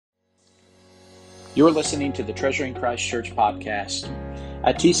You're listening to the Treasuring Christ Church podcast.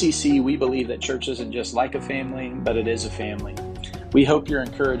 At TCC, we believe that church isn't just like a family, but it is a family. We hope you're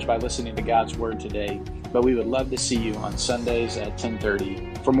encouraged by listening to God's Word today, but we would love to see you on Sundays at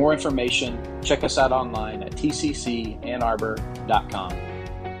 10:30. For more information, check us out online at tccannarbor.com.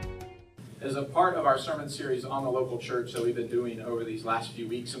 As a part of our sermon series on the local church that we've been doing over these last few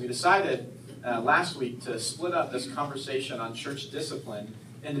weeks, and we decided last week to split up this conversation on church discipline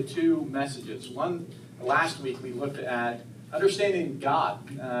into two messages. One, last week we looked at understanding God,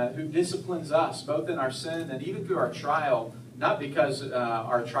 who disciplines us both in our sin and even through our trial, not because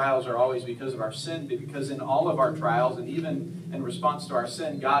our trials are always because of our sin, but because in all of our trials and even in response to our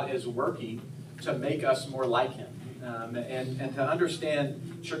sin, God is working to make us more like Him. And to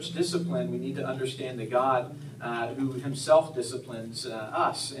understand church discipline, we need to understand the God who Himself disciplines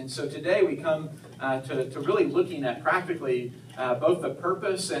us. And so today we come to really looking at practically both the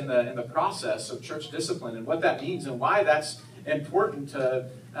purpose and the process of church discipline and what that means and why that's important to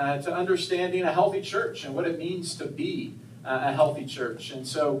understanding a healthy church and what it means to be a healthy church. And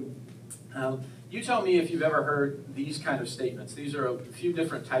so you tell me if you've ever heard these kind of statements. These are a few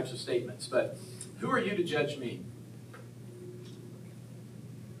different types of statements, but who are you to judge me?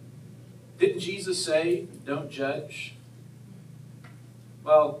 Didn't Jesus say, don't judge?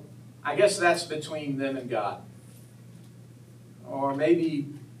 Well, I guess that's between them and God. Or maybe,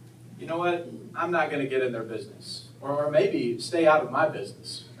 you know what, I'm not going to get in their business. Or maybe stay out of my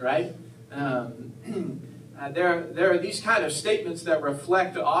business, right? There are these kind of statements that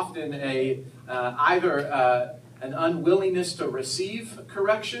reflect often either an unwillingness to receive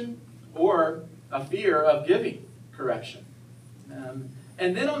correction or a fear of giving correction.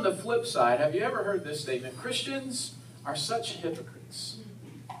 And then on the flip side, have you ever heard this statement? Christians are such hypocrites.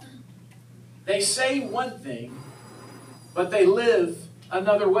 They say one thing, but they live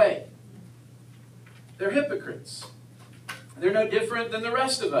another way. They're hypocrites. They're no different than the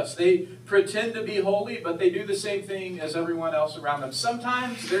rest of us. They pretend to be holy, but they do the same thing as everyone else around them.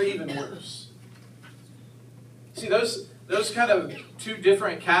 Sometimes they're even worse. See, those kind of two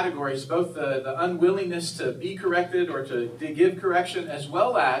different categories, both the unwillingness to be corrected or to give correction, as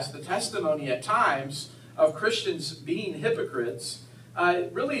well as the testimony at times of Christians being hypocrites,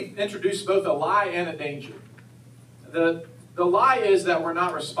 really introduce both a lie and a danger. The lie is that we're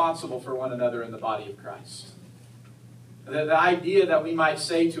not responsible for one another in the body of Christ. The idea that we might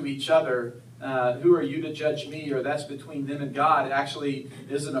say to each other, who are you to judge me, or that's between them and God, actually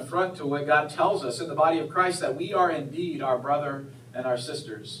is an affront to what God tells us in the body of Christ, that we are indeed our brother and our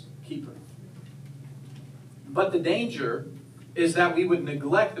sister's keeper. But the danger is that we would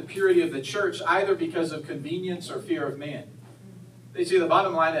neglect the purity of the church either because of convenience or fear of man. You see, the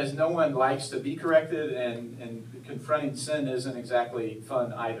bottom line is no one likes to be corrected, and confronting sin isn't exactly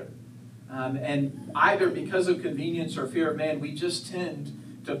fun either. And either because of convenience or fear of man, we just tend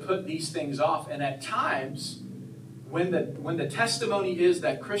to put these things off. And at times, when the testimony is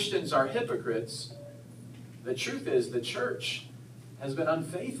that Christians are hypocrites, the truth is the church has been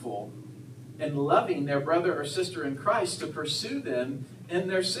unfaithful in loving their brother or sister in Christ to pursue them in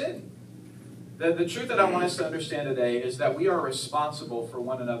their sin. The truth that I want us to understand today is that we are responsible for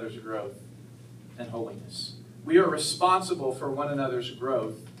one another's growth and holiness. We are responsible for one another's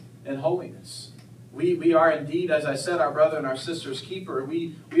growth and holiness. We are indeed, as I said, our brother and our sister's keeper.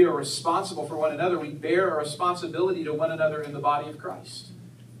 We are responsible for one another. We bear a responsibility to one another in the body of Christ.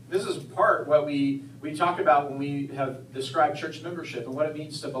 This is part what we talk about when we have described church membership and what it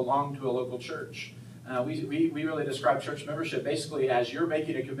means to belong to a local church. We really describe church membership basically as you're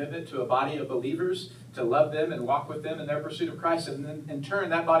making a commitment to a body of believers to love them and walk with them in their pursuit of Christ. And then in turn,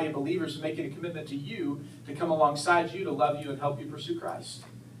 that body of believers is making a commitment to you to come alongside you to love you and help you pursue Christ.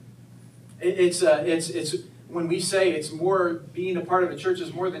 It's when we say it's more, being a part of a church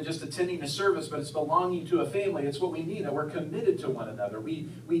is more than just attending a service, but it's belonging to a family. It's what we mean, that we're committed to one another. We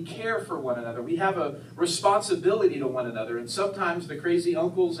care for one another. We have a responsibility to one another. And sometimes the crazy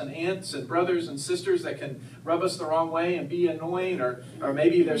uncles and aunts and brothers and sisters that can rub us the wrong way and be annoying, or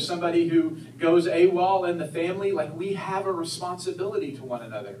maybe there's somebody who goes AWOL in the family, like we have a responsibility to one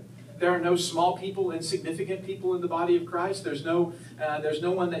another. There are no small people, insignificant people in the body of Christ. There's no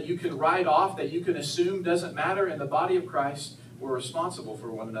one that you can write off, that you can assume doesn't matter. In the body of Christ, we're responsible for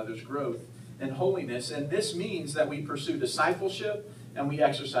one another's growth and holiness. And this means that we pursue discipleship and we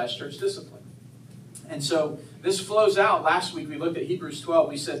exercise church discipline. And so this flows out. Last week we looked at Hebrews 12.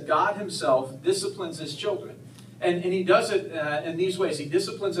 We said God Himself disciplines His children. And He does it in these ways. He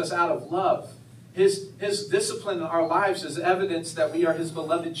disciplines us out of love. His discipline in our lives is evidence that we are His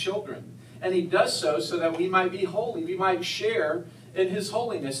beloved children. And He does so that we might be holy. We might share in His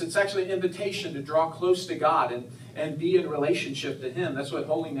holiness. It's actually an invitation to draw close to God and be in relationship to Him. That's what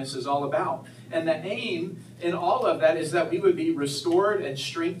holiness is all about. And the aim in all of that is that we would be restored and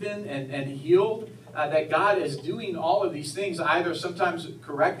strengthened and healed. That God is doing all of these things, either sometimes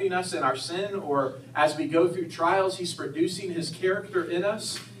correcting us in our sin, or as we go through trials, He's producing His character in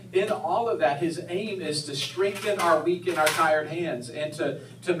us. In all of that, His aim is to strengthen our weak and our tired hands, and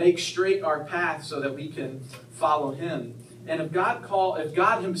to make straight our path so that we can follow Him. And if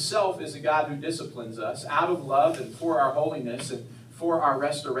God Himself is a God who disciplines us out of love and for our holiness and for our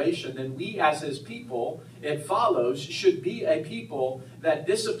restoration, then we as His people, it follows, should be a people that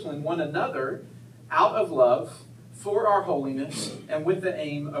discipline one another out of love for our holiness and with the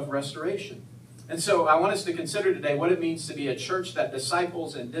aim of restoration. And so I want us to consider today what it means to be a church that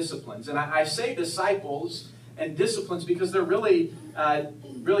disciples and disciplines. And I say disciples and disciplines because they're really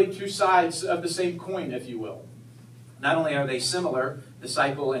two sides of the same coin, if you will. Not only are they similar,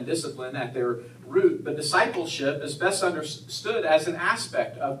 disciple and discipline at their root, but discipleship is best understood as an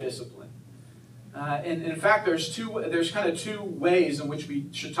aspect of discipline. And in fact, there's kind of two ways in which we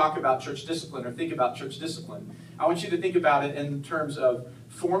should talk about church discipline or think about church discipline. I want you to think about it in terms of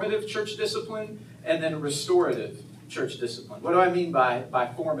formative church discipline and then restorative church discipline. What do I mean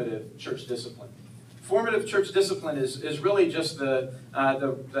by formative church discipline? Formative church discipline is really just the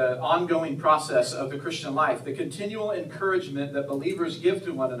ongoing process of the Christian life, the continual encouragement that believers give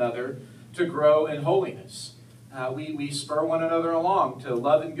to one another to grow in holiness. We spur one another along to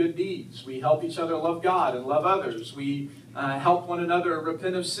love and good deeds. We help each other love God and love others. We help one another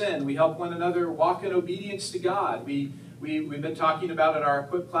repent of sin. We help one another walk in obedience to God. We've been talking about in our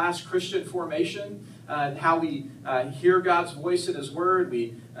Equip class Christian formation, how we hear God's voice in His Word.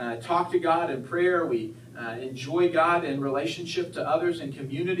 We talk to God in prayer. We enjoy God in relationship to others in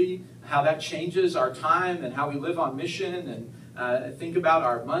community, how that changes our time and how we live on mission and think about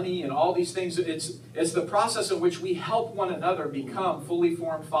our money and all these things. It's the process in which we help one another become fully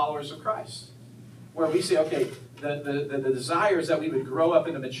formed followers of Christ. Where we say, okay, the desire is that we would grow up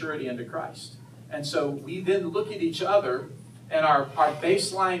into maturity into Christ. And so we then look at each other, and our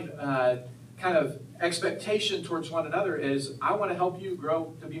baseline kind of expectation towards one another is, I want to help you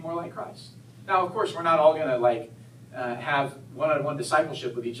grow to be more like Christ. Now, of course, we're not all going to have one-on-one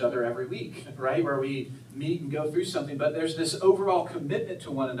discipleship with each other every week, right? Where we meet and go through something, but there's this overall commitment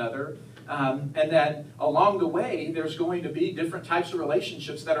to one another, and then along the way, there's going to be different types of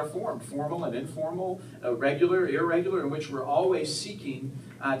relationships that are formed, formal and informal, regular, irregular, in which we're always seeking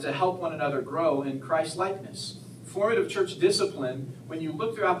to help one another grow in Christ-likeness. Formative church discipline, when you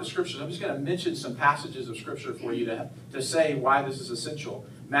look throughout the Scriptures, I'm just going to mention some passages of Scripture for you to say why this is essential.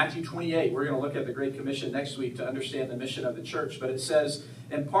 Matthew 28, we're going to look at the Great Commission next week to understand the mission of the church. But it says,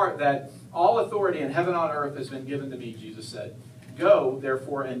 in part, that all authority in heaven and on earth has been given to me, Jesus said. Go,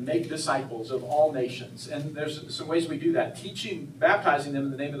 therefore, and make disciples of all nations. And there's some ways we do that. Baptizing them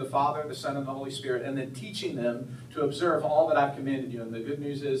in the name of the Father, the Son, and the Holy Spirit, and then teaching them to observe all that I've commanded you. And the good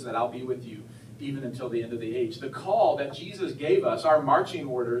news is that I'll be with you even until the end of the age. The call that Jesus gave us, our marching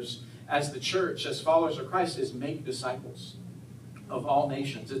orders as the church, as followers of Christ, is make disciples of all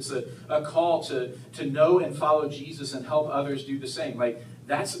nations. It's a call to know and follow Jesus and help others do the same.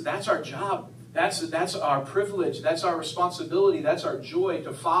 That's our job. That's our privilege. That's our responsibility. That's our joy,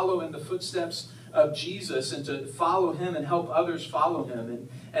 to follow in the footsteps of Jesus and to follow Him and help others follow Him.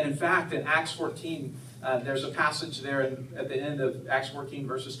 And in fact, in Acts 14, there's a passage there at the end of Acts 14,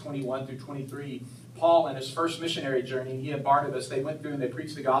 verses 21 through 23. Paul, in his first missionary journey, he and Barnabas, they went through and they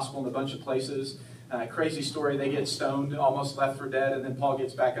preached the gospel in a bunch of places. Crazy story, they get stoned, almost left for dead, and then Paul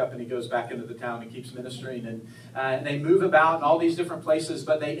gets back up and he goes back into the town and keeps ministering. And they move about in all these different places,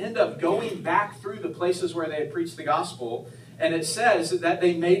 but they end up going back through the places where they had preached the gospel, and it says that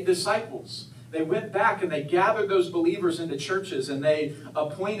they made disciples. They went back and they gathered those believers into churches, and they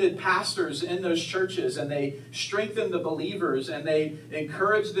appointed pastors in those churches, and they strengthened the believers, and they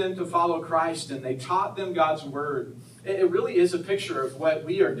encouraged them to follow Christ, and they taught them God's word. It really is a picture of what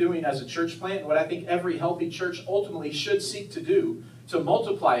we are doing as a church plant, and what I think every healthy church ultimately should seek to do, to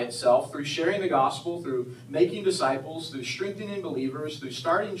multiply itself through sharing the gospel, through making disciples, through strengthening believers, through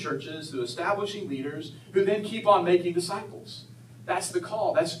starting churches, through establishing leaders, who then keep on making disciples. That's the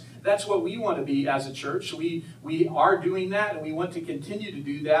call. That's what we want to be as a church. We are doing that, and we want to continue to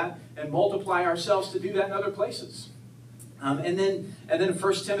do that and multiply ourselves to do that in other places. And then in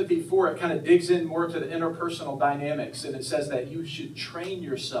 1 Timothy 4, it kind of digs in more to the interpersonal dynamics, and it says that you should train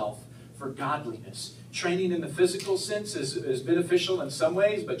yourself for godliness. Training in the physical sense is beneficial in some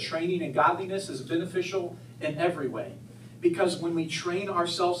ways, but training in godliness is beneficial in every way. Because when we train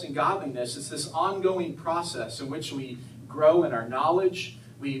ourselves in godliness, it's this ongoing process in which we grow in our knowledge.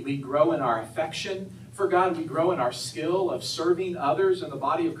 We grow in our affection for God. We grow in our skill of serving others in the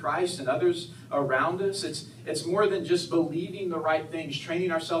body of Christ and others around us. It's more than just believing the right things.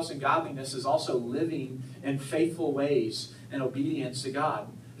 Training ourselves in godliness is also living in faithful ways and obedience to God.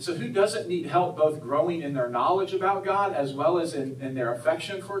 So who doesn't need help both growing in their knowledge about God, as well as in their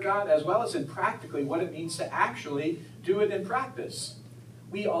affection for God, as well as in practically what it means to actually do it in practice?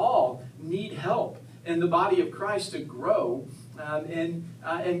 We all need help in the body of Christ to grow in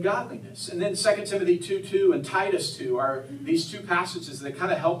godliness. And then 2 Timothy 2:2 and Titus 2 are these two passages that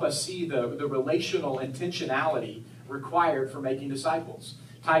kind of help us see the relational intentionality required for making disciples.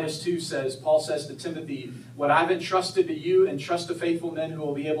 Titus 2 says, Paul says to Timothy, what I've entrusted to you, entrust to faithful men who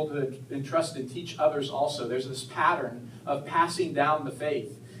will be able to entrust and teach others also. There's this pattern of passing down the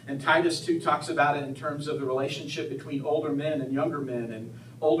faith. And Titus 2 talks about it in terms of the relationship between older men and younger men, and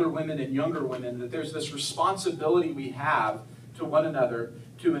older women and younger women, that there's this responsibility we have to one another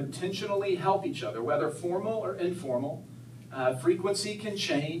to intentionally help each other, whether formal or informal. Frequency can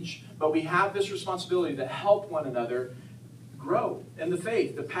change, but we have this responsibility to help one another grow in the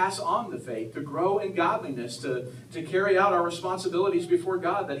faith, to pass on the faith, to grow in godliness, to carry out our responsibilities before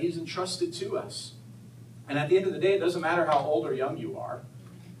God that He's entrusted to us. And at the end of the day, it doesn't matter how old or young you are.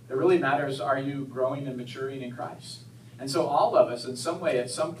 It really matters, are you growing and maturing in Christ? And so all of us, in some way, at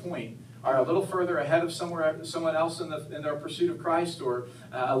some point, are a little further ahead of someone else in their pursuit of Christ, or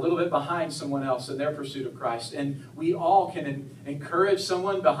a little bit behind someone else in their pursuit of Christ. And we all can encourage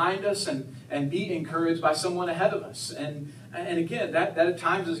someone behind us and be encouraged by someone ahead of us. And again, that at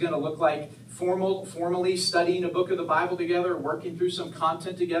times is going to look like formally studying a book of the Bible together, working through some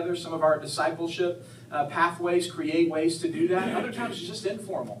content together, some of our discipleship pathways, create ways to do that. Other times it's just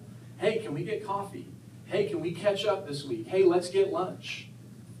informal. Hey, can we get coffee? Hey, can we catch up this week? Hey, let's get lunch.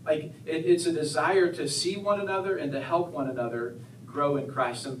 Like, it's a desire to see one another and to help one another grow in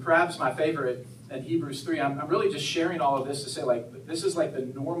Christ. And perhaps my favorite in Hebrews 3, I'm really just sharing all of this to say, like, this is like the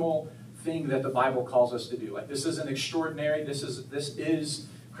normal thing that the Bible calls us to do. Like, this isn't extraordinary. This is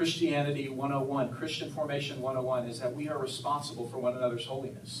Christianity 101. Christian formation 101 is that we are responsible for one another's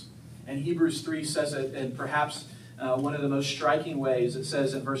holiness. And Hebrews 3 says it in perhaps one of the most striking ways. It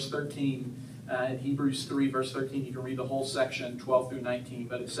says in verse 13, in Hebrews 3, verse 13, you can read the whole section, 12 through 19,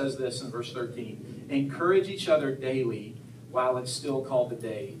 but it says this in verse 13. Encourage each other daily while it's still called the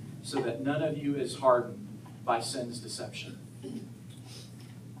day, so that none of you is hardened by sin's deception.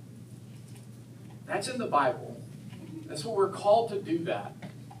 That's in the Bible. That's what we're called to do that.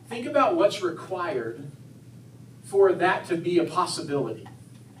 Think about what's required for that to be a possibility.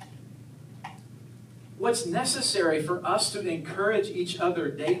 What's necessary for us to encourage each other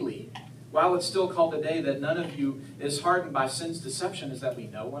daily while it's still called the day, that none of you is hardened by sin's deception, is that we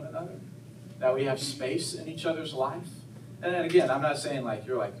know one another, that we have space in each other's life. And again, I'm not saying like,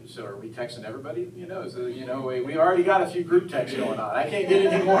 you're like, so are we texting everybody? We already got a few group texts going on. I can't get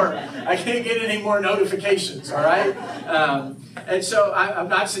any more notifications, all right? And so I'm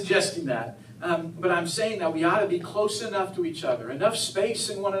not suggesting that. But I'm saying that we ought to be close enough to each other, enough space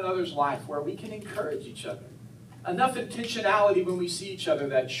in one another's life where we can encourage each other. Enough intentionality when we see each other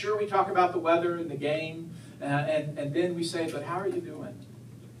that, sure, we talk about the weather and the game, and then we say, but how are you doing?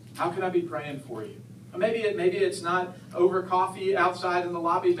 How can I be praying for you? Or maybe it's not over coffee outside in the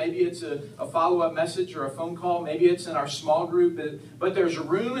lobby. Maybe it's a follow-up message or a phone call. Maybe it's in our small group. But there's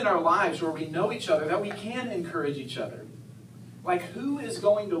room in our lives where we know each other, that we can encourage each other. Like, who is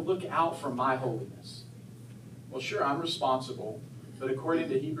going to look out for my holiness? Well, sure, I'm responsible, but according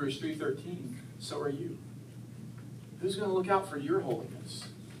to Hebrews 3:13, so are you. Who's going to look out for your holiness?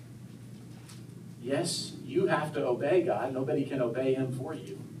 Yes, you have to obey God. Nobody can obey Him for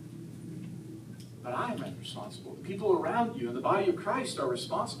you. But I am responsible. The people around you in the body of Christ are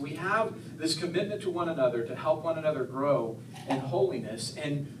responsible. We have this commitment to one another to help one another grow in holiness.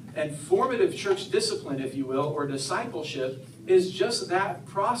 And formative church discipline, if you will, or discipleship, is just that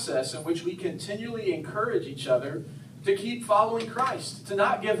process in which we continually encourage each other to keep following Christ, to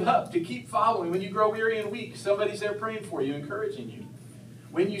not give up, to keep following. When you grow weary and weak, somebody's there praying for you, encouraging you.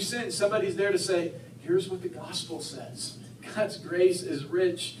 When you sin, somebody's there to say, here's what the gospel says. God's grace is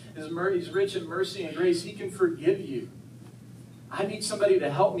rich. He's rich in mercy and grace. He can forgive you. I need somebody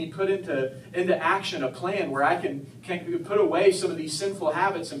to help me put into action a plan where I can put away some of these sinful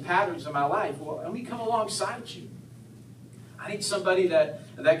habits and patterns in my life. Well, let me come alongside you. I need somebody that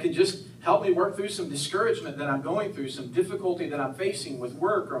can just help me work through some discouragement that I'm going through, some difficulty that I'm facing with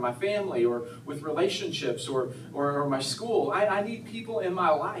work or my family or with relationships or my school. I need people in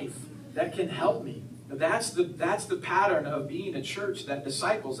my life that can help me. That's the pattern of being a church that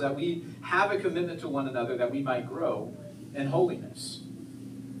disciples, that we have a commitment to one another that we might grow and holiness.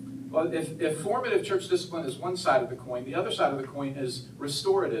 Well, if formative church discipline is one side of the coin, the other side of the coin is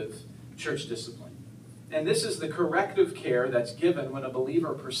restorative church discipline. And this is the corrective care that's given when a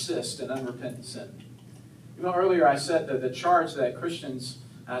believer persists in unrepentant sin. You know, earlier I said that the charge that Christians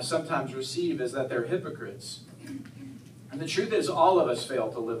sometimes receive is that they're hypocrites. And the truth is, all of us fail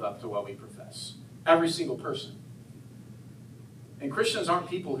to live up to what we profess. Every single person. And Christians aren't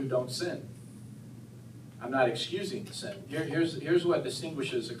people who don't sin. I'm not excusing the sin. Here's what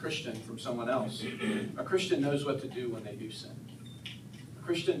distinguishes a Christian from someone else. A Christian knows what to do when they do sin. A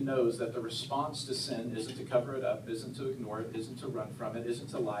Christian knows that the response to sin isn't to cover it up, isn't to ignore it, isn't to run from it, isn't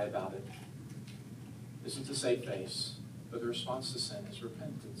to lie about it, isn't to save face. But the response to sin is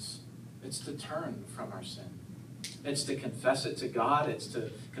repentance. It's to turn from our sin. It's to confess it to God. It's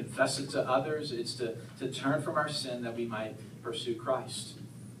to confess it to others. It's to turn from our sin that we might pursue Christ.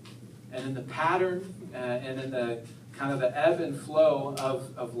 And in the pattern and in the kind of the ebb and flow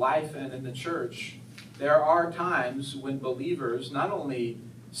of life and in the church, there are times when believers not only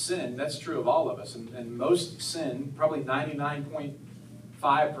sin, that's true of all of us, and most sin, probably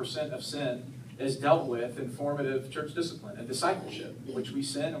 99.5% of sin, is dealt with in formative church discipline and discipleship, which we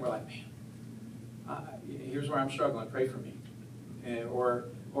sin and we're like, man, here's where I'm struggling, pray for me. Or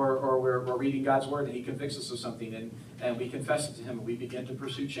we're reading God's Word and He convicts us of something and we confess it to Him and we begin to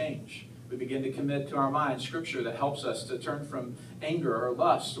pursue change. We begin to commit to our mind Scripture that helps us to turn from anger or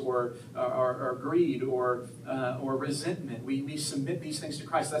lust or greed or resentment. We submit these things to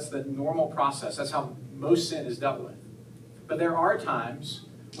Christ. That's the normal process. That's how most sin is dealt with. But there are times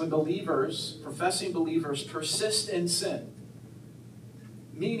when believers, professing believers, persist in sin,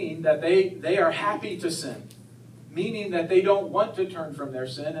 meaning that they are happy to sin, meaning that they don't want to turn from their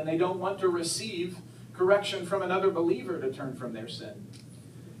sin and they don't want to receive correction from another believer to turn from their sin.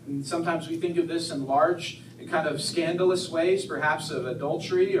 And sometimes we think of this in large, kind of scandalous ways, perhaps of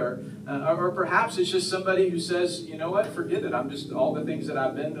adultery, or perhaps it's just somebody who says, you know what, forget it. I'm just, all the things that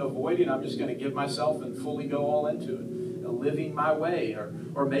I've been avoiding, I'm just going to give myself and fully go all into it, living my way.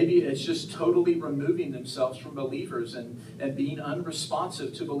 Or maybe it's just totally removing themselves from believers and being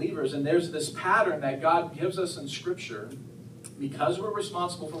unresponsive to believers. And there's this pattern that God gives us in Scripture, because we're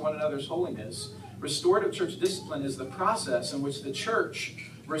responsible for one another's holiness. Restorative church discipline is the process in which the church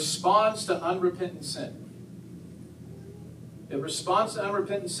responds to unrepentant sin. It responds to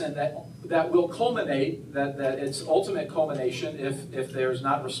unrepentant sin that will culminate, that its ultimate culmination, if there's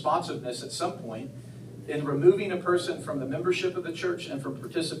not responsiveness at some point, in removing a person from the membership of the church and from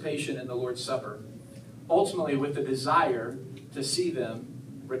participation in the Lord's Supper, ultimately with the desire to see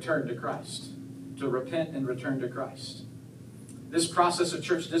them return to Christ, to repent and return to Christ. This process of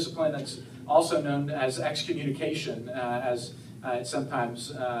church discipline is also known as excommunication, as it's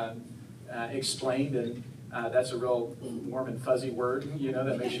sometimes explained, and that's a real warm and fuzzy word,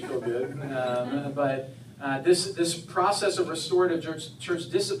 that makes you feel good. But this process of restorative church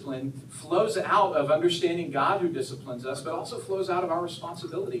discipline flows out of understanding God who disciplines us, but also flows out of our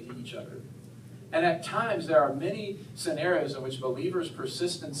responsibility to each other. And at times there are many scenarios in which believers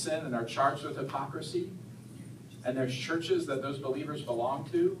persist in sin and are charged with hypocrisy. And there's churches that those believers belong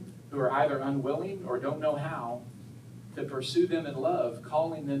to who are either unwilling or don't know how to pursue them in love,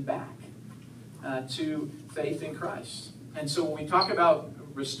 calling them back to faith in Christ. And so when we talk about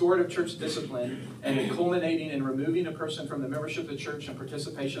restorative church discipline and culminating in removing a person from the membership of the church and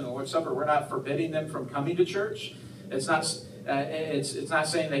participation in the Lord's Supper, we're not forbidding them from coming to church. It's not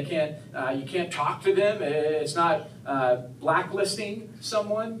saying they can't. You can't talk to them. It's not blacklisting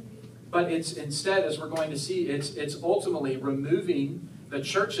someone. But it's instead, as we're going to see, it's ultimately removing the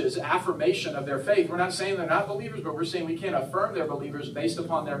church's affirmation of their faith. We're not saying they're not believers, but we're saying we can't affirm they're believers based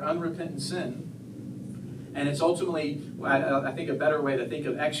upon their unrepentant sin. And it's ultimately, I think a better way to think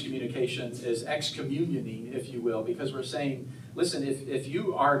of excommunication is excommunioning, if you will, because we're saying, listen, if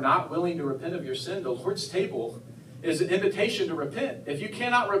you are not willing to repent of your sin, the Lord's table is an invitation to repent. If you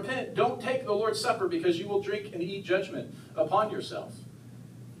cannot repent, don't take the Lord's Supper, because you will drink and eat judgment upon yourself.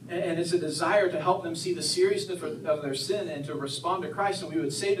 And it's a desire to help them see the seriousness of their sin and to respond to Christ. And we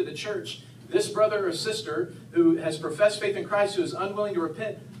would say to the church, this brother or sister who has professed faith in Christ, who is unwilling to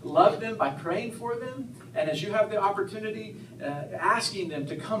repent, love them by praying for them. And as you have the opportunity, asking them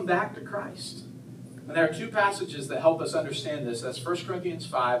to come back to Christ. And there are two passages that help us understand this. That's 1 Corinthians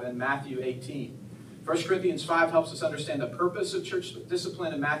 5 and Matthew 18. 1 Corinthians 5 helps us understand the purpose of church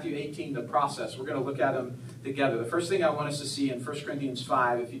discipline, and Matthew 18, the process. We're going to look at them together. The first thing I want us to see in 1 Corinthians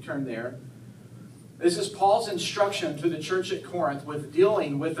 5, if you turn there, this is Paul's instruction to the church at Corinth with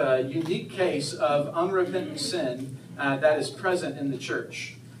dealing with a unique case of unrepentant sin that is present in the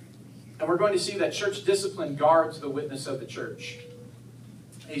church. And we're going to see that church discipline guards the witness of the church.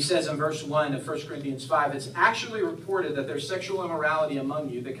 He says in verse 1 of 1 Corinthians 5, it's actually reported that there's sexual immorality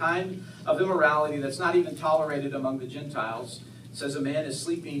among you, the kind of immorality that's not even tolerated among the Gentiles. It says a man is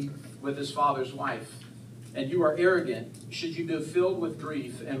sleeping with his father's wife. And you are arrogant. Should you be filled with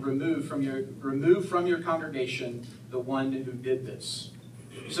grief and remove from your congregation the one who did this?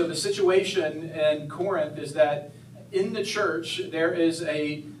 So the situation in Corinth is that in the church there is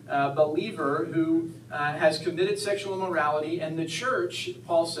a believer who has committed sexual immorality, and the church,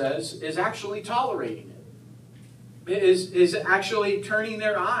 Paul says, is actually tolerating it. Is actually turning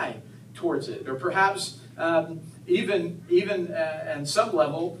their eye towards it, or perhaps even at some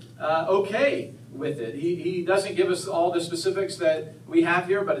level okay with it. He doesn't give us all the specifics that we have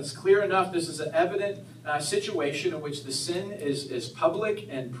here, but it's clear enough this is an evident situation in which the sin is public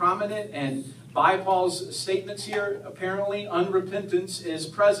and prominent, and by Paul's statements here, apparently unrepentance is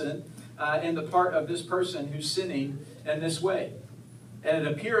present in the part of this person who's sinning in this way. And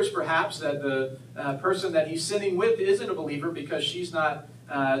it appears perhaps that the person that he's sinning with isn't a believer because she's not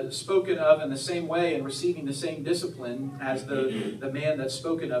spoken of in the same way and receiving the same discipline as the man that's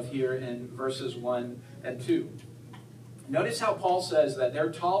spoken of here in verses 1 and 2. Notice how Paul says that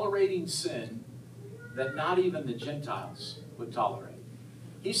they're tolerating sin that not even the Gentiles would tolerate.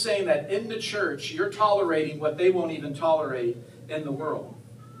 He's saying that in the church, you're tolerating what they won't even tolerate in the world.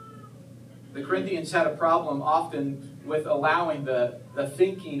 The Corinthians had a problem often with allowing the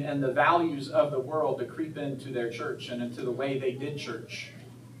thinking and the values of the world to creep into their church and into the way they did church.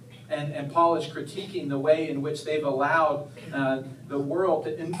 And Paul is critiquing the way in which they've allowed the world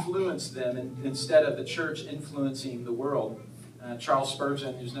to influence them instead of the church influencing the world. Charles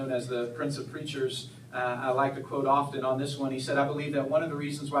Spurgeon, who's known as the Prince of Preachers, I like to quote often on this one. He said, I believe that one of the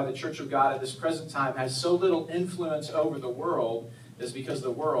reasons why the Church of God at this present time has so little influence over the world is because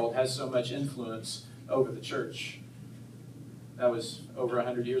the world has so much influence over the church. That was over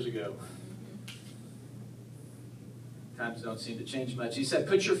 100 years ago. Times don't seem to change much. He said,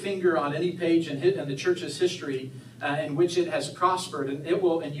 put your finger on any page in the church's history in which it has prospered,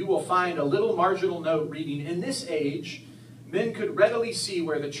 and you will find a little marginal note reading, in this age, men could readily see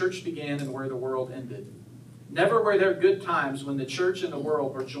where the church began and where the world ended. Never were there good times when the church and the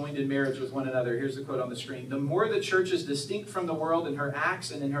world were joined in marriage with one another. Here's the quote on the screen. The more the church is distinct from the world in her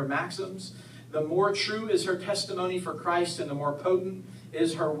acts and in her maxims, the more true is her testimony for Christ and the more potent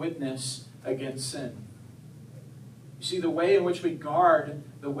is her witness against sin. You see, the way in which we guard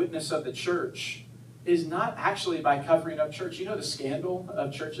the witness of the church is not actually by covering up church. You know the scandal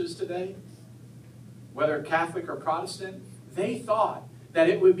of churches today? Whether Catholic or Protestant, they thought that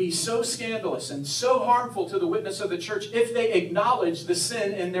it would be so scandalous and so harmful to the witness of the church if they acknowledged the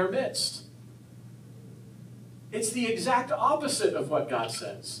sin in their midst. It's the exact opposite of what God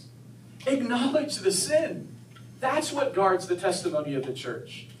says. Acknowledge the sin. That's what guards the testimony of the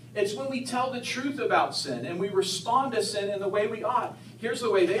church. It's when we tell the truth about sin and we respond to sin in the way we ought. Here's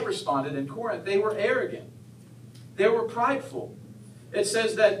the way they responded in Corinth. They were arrogant. They were prideful. It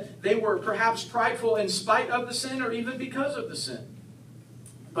says that they were perhaps prideful in spite of the sin or even because of the sin.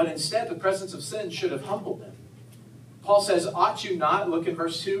 But instead, the presence of sin should have humbled them. Paul says, ought you not, look in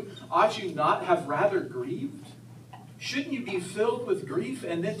verse 2, ought you not have rather grieved? Shouldn't you be filled with grief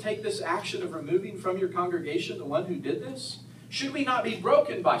and then take this action of removing from your congregation the one who did this? Should we not be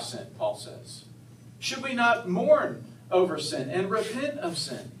broken by sin, Paul says? Should we not mourn over sin and repent of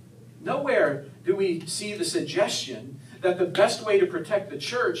sin? Nowhere do we see the suggestion that the best way to protect the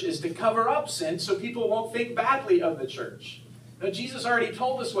church is to cover up sin so people won't think badly of the church. Now, Jesus already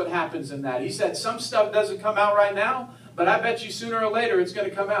told us what happens in that. He said some stuff doesn't come out right now, but I bet you sooner or later it's going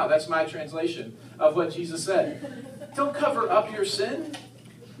to come out. That's my translation of what Jesus said. Don't cover up your sin.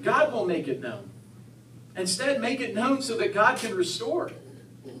 God will make it known. Instead, make it known so that God can restore.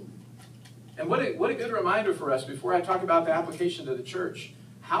 And what a good reminder for us before I talk about the application to the church.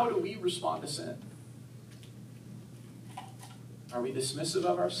 How do we respond to sin? Are we dismissive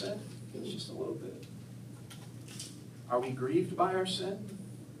of our sin? It's just a little bit. Are we grieved by our sin?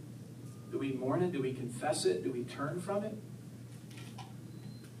 Do we mourn it? Do we confess it? Do we turn from it?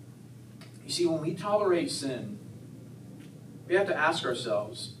 You see, when we tolerate sin, we have to ask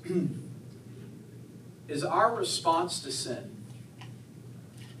ourselves, is our response to sin,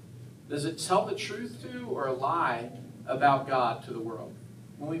 does it tell the truth to or lie about God to the world?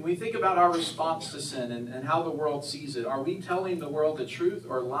 When we think about our response to sin and how the world sees it, are we telling the world the truth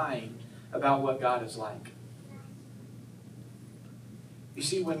or lying about what God is like? You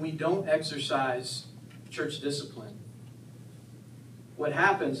see, when we don't exercise church discipline, what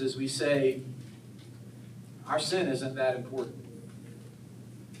happens is we say, our sin isn't that important.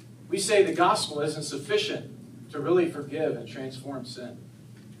 We say the gospel isn't sufficient to really forgive and transform sin.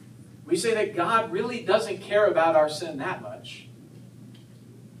 We say that God really doesn't care about our sin that much.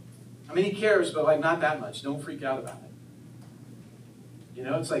 I mean, he cares, but like not that much. Don't freak out about it. You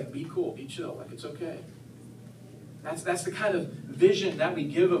know, it's like, be cool, be chill, like it's okay. That's the kind of vision that we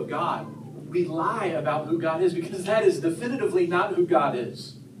give of God. We lie about who God is because that is definitively not who God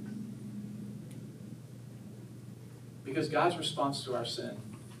is. Because God's response to our sin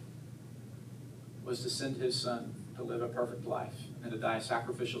was to send his Son to live a perfect life and to die a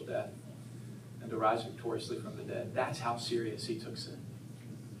sacrificial death and to rise victoriously from the dead. That's how serious he took sin.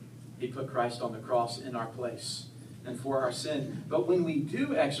 He put Christ on the cross in our place and for our sin. But when we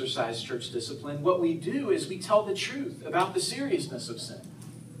do exercise church discipline, what we do is we tell the truth about the seriousness of sin.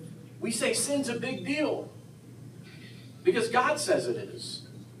 We say sin's a big deal because God says it is.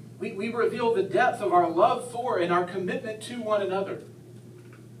 We reveal the depth of our love for and our commitment to one another.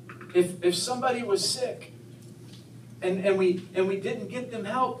 If somebody was sick and we didn't get them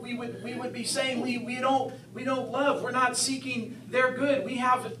help, we would be saying we don't love. We're not seeking their good. We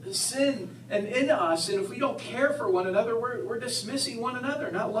have sin and in us, and if we don't care for one another, we're dismissing one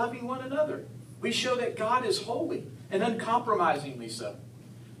another, not loving one another. We show that God is holy and uncompromisingly so.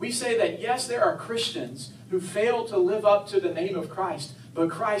 We say that yes, there are Christians who fail to live up to the name of Christ, but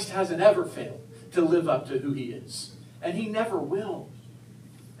Christ hasn't ever failed to live up to who he is, and he never will.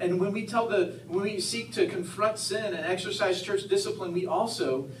 And when we seek to confront sin and exercise church discipline,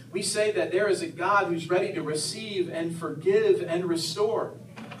 we say that there is a God who's ready to receive and forgive and restore.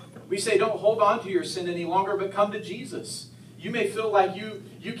 We say, don't hold on to your sin any longer, but come to Jesus. You may feel like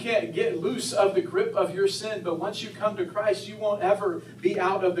you can't get loose of the grip of your sin, but once you come to Christ, you won't ever be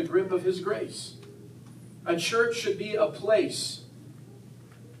out of the grip of his grace. A church should be a place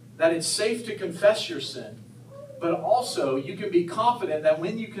that it's safe to confess your sin, but also you can be confident that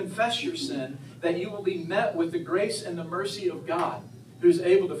when you confess your sin, that you will be met with the grace and the mercy of God, who's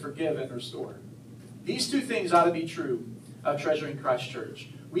able to forgive and restore. These two things ought to be true of Treasuring Christ Church.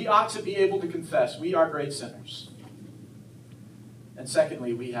 We ought to be able to confess we are great sinners. And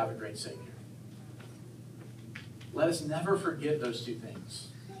secondly, we have a great Savior. Let us never forget those two things.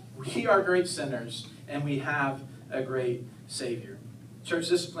 We are great sinners, and we have a great Savior. Church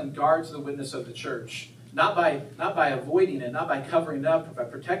discipline guards the witness of the church, not by avoiding it, not by covering up, or by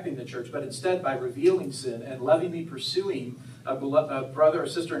protecting the church, but instead by revealing sin and lovingly pursuing a brother or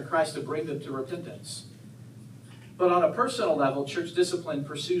sister in Christ to bring them to repentance. But on a personal level, church discipline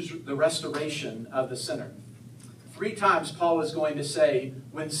pursues the restoration of the sinner. 3 times Paul is going to say,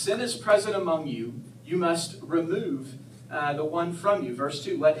 when sin is present among you, you must remove the one from you. Verse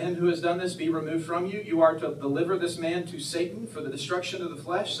 2, let him who has done this be removed from you. You are to deliver this man to Satan for the destruction of the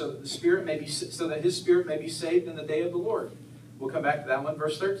flesh, so that his spirit may be saved in the day of the Lord. We'll come back to that one.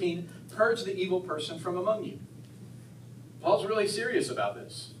 Verse 13, purge the evil person from among you. Paul's really serious about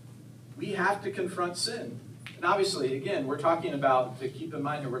this. We have to confront sin. And obviously, again, we're talking about, to keep in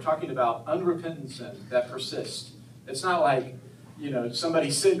mind here, we're talking about unrepentant sin that persists. It's not like,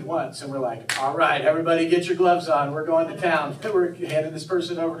 somebody sinned once and we're like, all right, everybody get your gloves on. We're going to town. We're handing this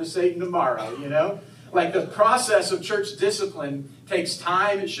person over to Satan tomorrow, Like the process of church discipline takes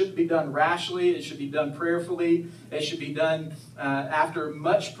time. It shouldn't be done rashly. It should be done prayerfully. It should be done after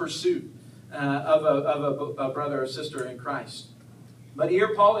much pursuit of a brother or sister in Christ. But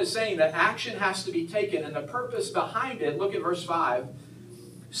here Paul is saying that action has to be taken, and the purpose behind it, look at verse 5,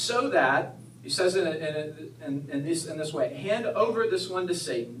 so that, he says in this way, hand over this one to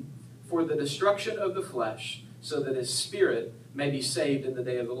Satan for the destruction of the flesh, so that his spirit may be saved in the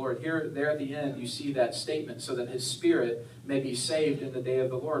day of the Lord. There at the end, you see that statement, so that his spirit may be saved in the day of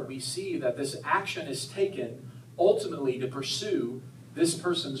the Lord. We see that this action is taken ultimately to pursue this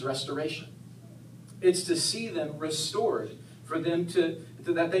person's restoration. It's to see them restored, for them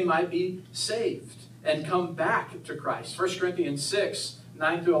that they might be saved and come back to Christ. 1 Corinthians 6,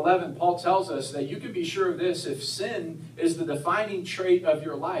 9 through 11, Paul tells us that you can be sure of this: if sin is the defining trait of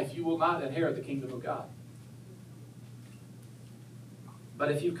your life, you will not inherit the kingdom of God.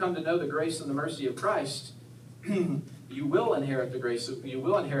 But if you come to know the grace and the mercy of Christ, you will inherit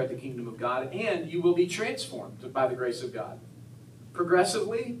the kingdom of God, and you will be transformed by the grace of God.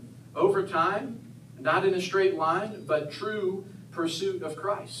 Progressively, over time, not in a straight line, but true pursuit of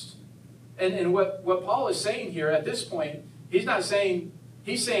Christ. And what Paul is saying here at this point, he's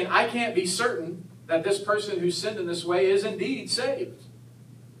saying, I can't be certain that this person who sinned in this way is indeed saved.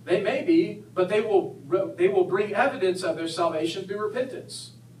 They may be, but they will bring evidence of their salvation through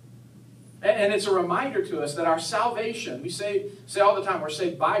repentance. And it's a reminder to us that our salvation, we say all the time, we're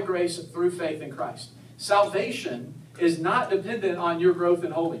saved by grace through faith in Christ. Salvation is not dependent on your growth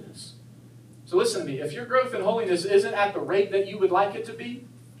in holiness. So listen to me. If your growth in holiness isn't at the rate that you would like it to be,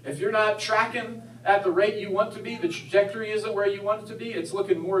 if you're not tracking at the rate you want to be, the trajectory isn't where you want it to be, it's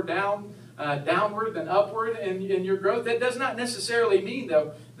looking more downward than upward in your growth, that does not necessarily mean,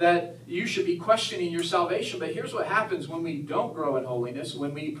 though, that you should be questioning your salvation. But here's what happens when we don't grow in holiness,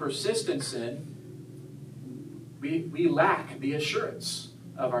 when we persist in sin. We lack the assurance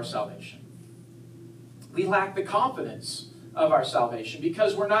of our salvation. We lack the confidence of our salvation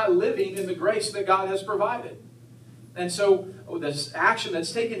because we're not living in the grace that God has provided. And so this action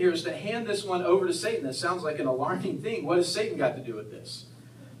that's taken here is to hand this one over to Satan. This sounds like an alarming thing. What has Satan got to do with this?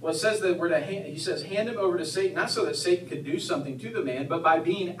 Well, it says that we're to hand him over to Satan, not so that Satan could do something to the man, but by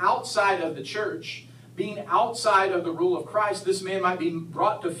being outside of the church, being outside of the rule of Christ, this man might be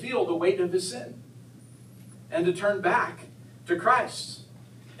brought to feel the weight of his sin and to turn back to Christ.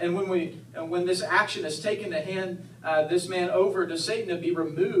 And when this action is taken to hand this man over to Satan to be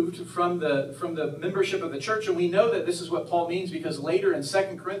removed from the membership of the church, and we know that this is what Paul means because later in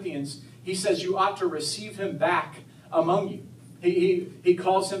 2 Corinthians, he says you ought to receive him back among you. He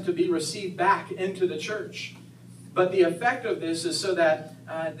calls him to be received back into the church. But the effect of this is so that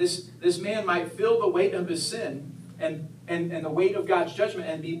this man might feel the weight of his sin and the weight of God's judgment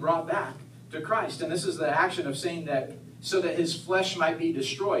and be brought back to Christ. And this is the action of saying that so that his flesh might be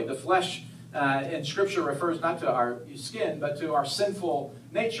destroyed. The flesh in Scripture refers not to our skin, but to our sinful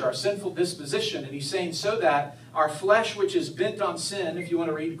nature, our sinful disposition. And he's saying so that our flesh, which is bent on sin, if you want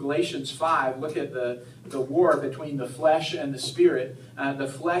to read Galatians 5, look at the war between the flesh and the spirit. The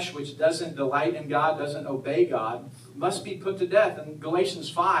flesh, which doesn't delight in God, doesn't obey God, must be put to death. In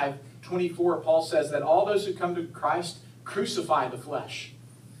Galatians 5:24, Paul says that all those who come to Christ crucify the flesh.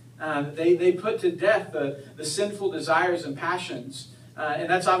 They put to death the sinful desires and passions. And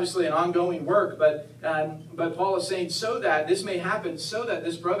that's obviously an ongoing work, but Paul is saying so that this may happen, so that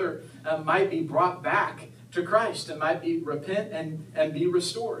this brother might be brought back to Christ and might be repent and be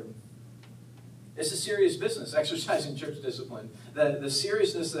restored. It's a serious business, exercising church discipline. The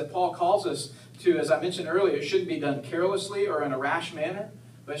seriousness that Paul calls us to, as I mentioned earlier, it shouldn't be done carelessly or in a rash manner,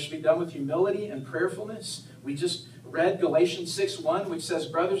 but it should be done with humility and prayerfulness. We just read Galatians 6:1, which says,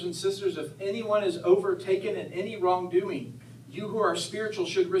 brothers and sisters, if anyone is overtaken in any wrongdoing, you who are spiritual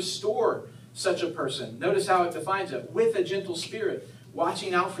should restore such a person. Notice how it defines it. With a gentle spirit,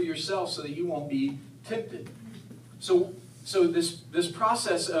 watching out for yourself so that you won't be tempted. So this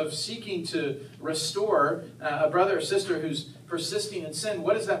process of seeking to restore a brother or sister who's persisting in sin,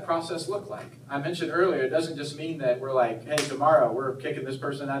 what does that process look like? I mentioned earlier, it doesn't just mean that we're like, hey, tomorrow we're kicking this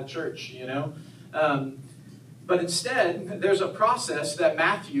person out of church, you know. But instead, there's a process that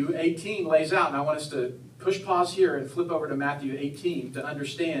Matthew 18 lays out. And I want us to push pause here and flip over to Matthew 18 to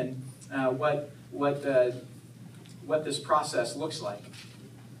understand what this process looks like.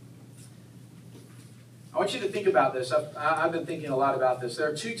 I want you to think about this. I've been thinking a lot about this. There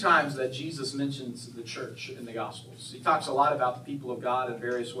are two times that Jesus mentions the church in the Gospels. He talks a lot about the people of God in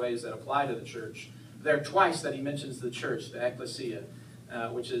various ways that apply to the church. There are twice that he mentions the church, the ecclesia,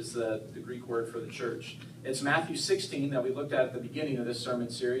 which is the Greek word for the church. It's Matthew 16 that we looked at the beginning of this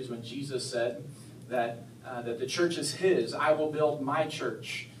sermon series when Jesus said that the church is his. I will build my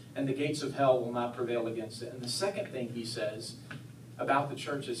church, and the gates of hell will not prevail against it. And the second thing he says about the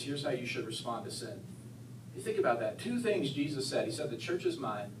church is, here's how you should respond to sin. You think about that. Two things Jesus said. He said, the church is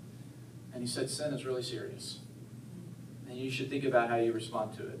mine, and he said, sin is really serious. And you should think about how you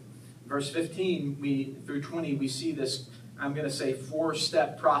respond to it. Verse 15 through 20, we see this, I'm going to say,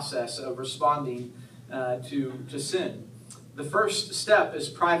 4-step process of responding to sin. The first step is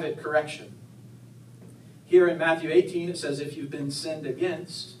private correction. Here in Matthew 18, it says, if you've been sinned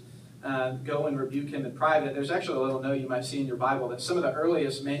against, go and rebuke him in private. There's actually a little note you might see in your Bible that some of the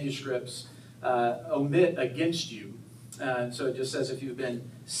earliest manuscripts omit against you. So it just says, if you've been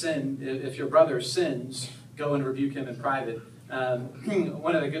sinned, if your brother sins, go and rebuke him in private.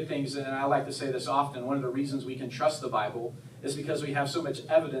 One of the good things, and I like to say this often, one of the reasons we can trust the Bible is because we have so much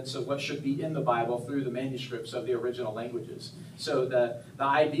evidence of what should be in the Bible through the manuscripts of the original languages. So the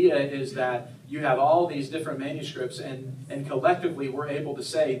idea is that you have all these different manuscripts, and collectively we're able to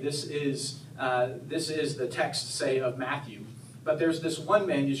say this is the text, say, of Matthew. But there's this one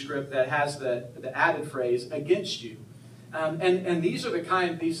manuscript that has the added phrase, against you. And these are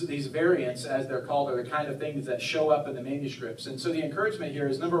these variants, as they're called, are the kind of things that show up in the manuscripts. And so the encouragement here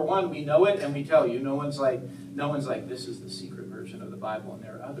is, number one, we know it and we tell you. No one's like, this is the secret version of the Bible, and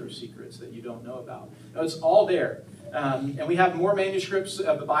there are other secrets that you don't know about. No, it's all there. And we have more manuscripts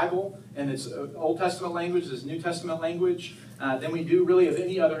of the Bible, and it's Old Testament language, it's New Testament language, than we do really of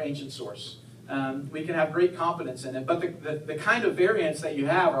any other ancient source. we can have great confidence in it. But the kind of variants that you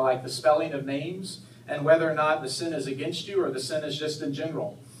have are like the spelling of names and whether or not the sin is against you or the sin is just in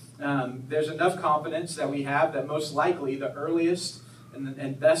general. There's enough confidence that we have that most likely the earliest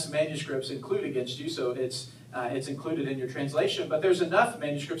and best manuscripts include against you, so it's included in your translation. But there's enough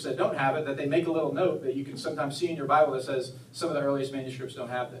manuscripts that don't have it that they make a little note that you can sometimes see in your Bible that says some of the earliest manuscripts don't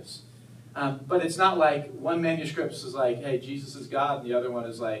have this. But it's not like one manuscript is like, hey, Jesus is God, and the other one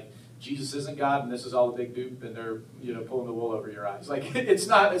is like, Jesus isn't God, and this is all a big dupe, and they're pulling the wool over your eyes. Like it's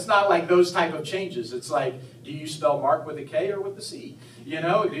not like those type of changes. It's like, do you spell Mark with a K or with a C? Do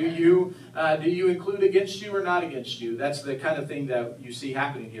you include against you or not against you? That's the kind of thing that you see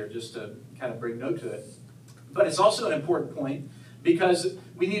happening here, just to kind of bring note to it. But it's also an important point because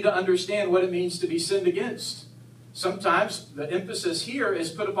we need to understand what it means to be sinned against. Sometimes the emphasis here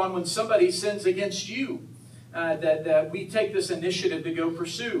is put upon when somebody sins against you, that we take this initiative to go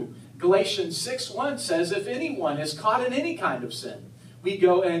pursue. Galatians 6:1 says, if anyone is caught in any kind of sin, we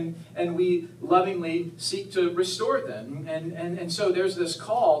go and we lovingly seek to restore them. And so there's this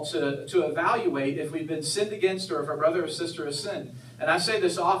call to evaluate if we've been sinned against or if a brother or sister has sinned. And I say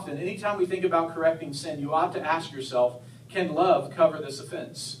this often, anytime we think about correcting sin, you ought to ask yourself, can love cover this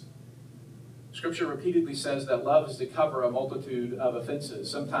offense? Scripture repeatedly says that love is to cover a multitude of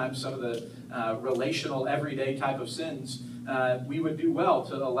offenses. Sometimes some of the relational, everyday type of sins, we would do well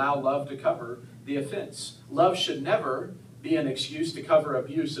to allow love to cover the offense. Love should never be an excuse to cover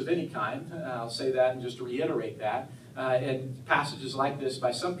abuse of any kind. I'll say that and just to reiterate that. And passages like this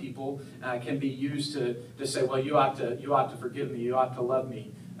by some people can be used to say, well, you ought to forgive me, you ought to love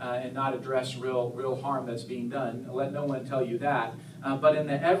me, and not address real harm that's being done. Let no one tell you that. But in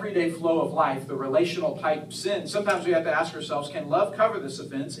the everyday flow of life, the relational type sin, sometimes we have to ask ourselves, can love cover this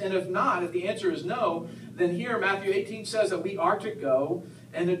offense? And if not, if the answer is no, then here Matthew 18 says that we are to go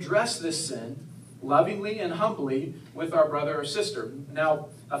and address this sin lovingly and humbly with our brother or sister. Now,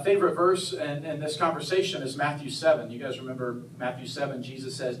 a favorite verse in this conversation is Matthew 7. You guys remember Matthew 7,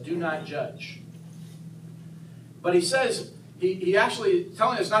 Jesus says, do not judge. But he says, he actually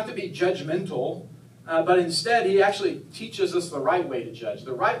telling us not to be judgmental, but instead he actually teaches us the right way to judge.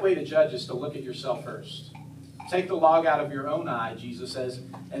 The right way to judge is to look at yourself first. Take the log out of your own eye, Jesus says,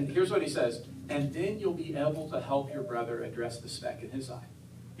 and here's what he says, and then you'll be able to help your brother address the speck in his eye.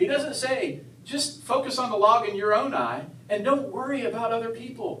 He doesn't say, just focus on the log in your own eye and don't worry about other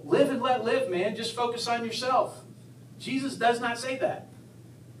people. Live and let live, man. Just focus on yourself. Jesus does not say that.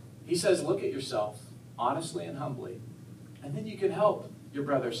 He says, look at yourself honestly and humbly, and then you can help your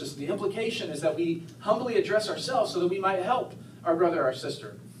brother or sister. The implication is that we humbly address ourselves so that we might help our brother or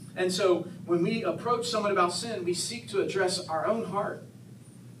sister. And so when we approach someone about sin, we seek to address our own heart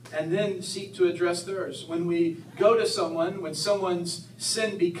and then seek to address theirs. When we go to someone, when someone's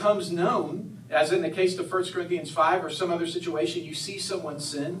sin becomes known, as in the case of 1 Corinthians 5 or some other situation, you see someone's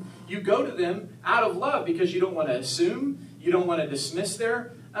sin, you go to them out of love because you don't want to assume, you don't want to dismiss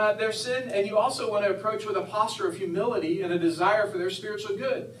their sin, and you also want to approach with a posture of humility and a desire for their spiritual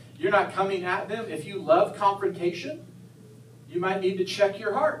good. You're not coming at them. If you love confrontation, you might need to check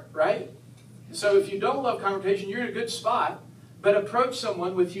your heart, right? So if you don't love confrontation, you're in a good spot. But approach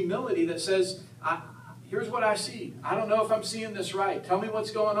someone with humility that says, here's what I see. I don't know if I'm seeing this right. Tell me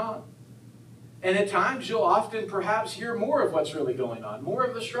what's going on. And at times, you'll often perhaps hear more of what's really going on, more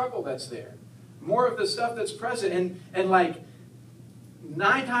of the struggle that's there, more of the stuff that's present. And like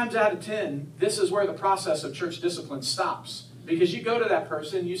 9 times out of 10, this is where the process of church discipline stops. Because you go to that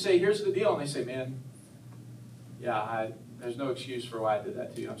person, you say, here's the deal. And they say, man, yeah, there's no excuse for why I did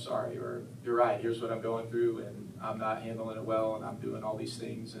that to you. I'm sorry. Or you're right. Here's what I'm going through, and I'm not handling it well, and I'm doing all these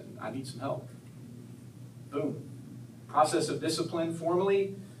things, and I need some help. Boom. Process of discipline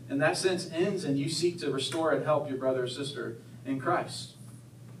formally, in that sense, ends, and you seek to restore and help your brother or sister in Christ.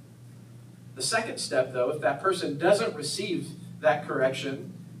 The second step, though, if that person doesn't receive that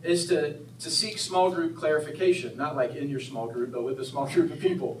correction, is to seek small group clarification. Not like in your small group, but with a small group of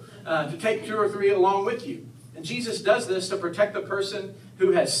people. To take 2 or 3 along with you. And Jesus does this to protect the person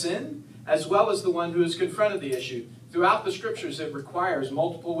who has sinned, as well as the one who has confronted the issue. Throughout the Scriptures, it requires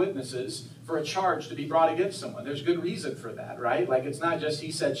multiple witnesses for a charge to be brought against someone. There's good reason for that, right? Like it's not just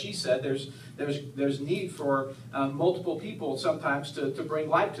he said, she said. There's need for multiple people sometimes to bring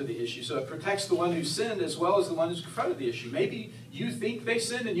light to the issue. So it protects the one who sinned as well as the one who's confronted the issue. Maybe you think they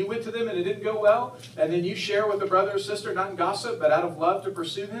sinned and you went to them and it didn't go well, and then you share with a brother or sister, not in gossip, but out of love to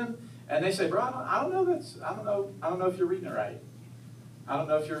pursue them. And they say, bro, I don't know if you're reading it right. I don't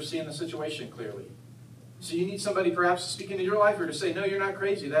know if you're seeing the situation clearly. So you need somebody perhaps to speak into your life or to say, no, you're not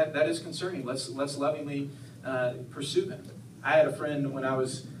crazy. That is concerning. Let's lovingly pursue them. I had a friend when I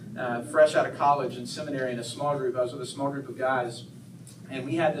was fresh out of college and seminary in a small group. I was with a small group of guys, and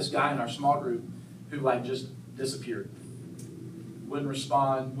we had this guy in our small group who like just disappeared. Wouldn't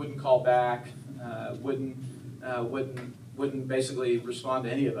respond, wouldn't call back, wouldn't basically respond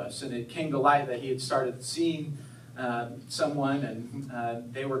to any of us. And it came to light that he had started seeing someone,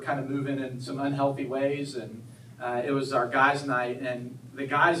 and they were kind of moving in some unhealthy ways. And it was our guys' night, and the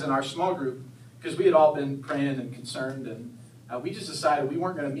guys in our small group, because we had all been praying and concerned, and we just decided we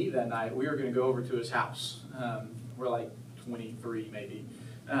weren't going to meet that night. We were going to go over to his house. We're like 23 maybe.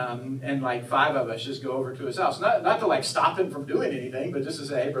 And like 5 of us just go over to his house. Not to like stop him from doing anything, but just to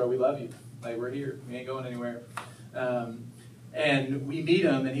say, hey bro, we love you. Like, we're here. We ain't going anywhere. And we meet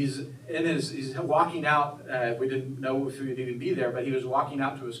him, and he's walking out. We didn't know if he would even be there, but he was walking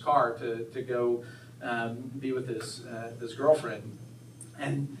out to his car to go be with his girlfriend.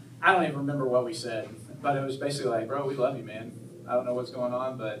 And I don't even remember what we said, but it was basically like, bro, we love you, man. I don't know what's going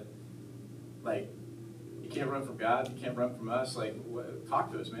on, but like, you can't run from God. You can't run from us. Like,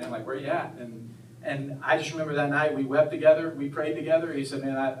 talk to us, man. Like, where you at? And I just remember that night we wept together. We prayed together. He said,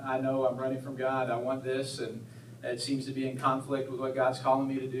 man, I know I'm running from God. I want this, and it seems to be in conflict with what God's calling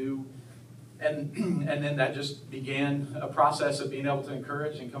me to do. And then that just began a process of being able to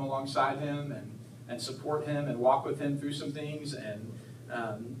encourage and come alongside him and support him and walk with him through some things. And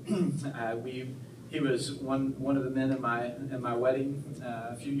he was one of the men in my wedding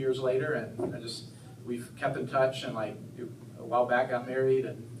a few years later, and we've kept in touch. And like a while back, got married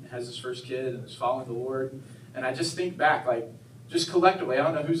and has his first kid and is following the Lord. And I just think back, like just collectively, I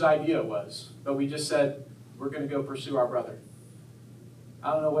don't know whose idea it was, but we just said, we're going to go pursue our brother.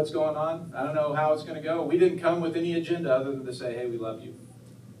 I don't know what's going on. I don't know how it's going to go. We didn't come with any agenda other than to say, hey, we love you.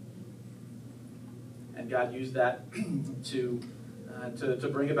 And God used that to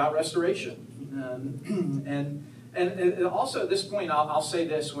bring about restoration. And also at this point, I'll say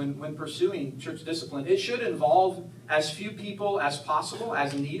this, when pursuing church discipline, it should involve as few people as possible,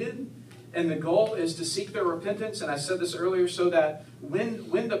 as needed. And the goal is to seek their repentance. And I said this earlier, so that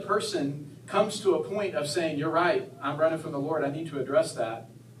when the person comes to a point of saying, you're right, I'm running from the Lord, I need to address that.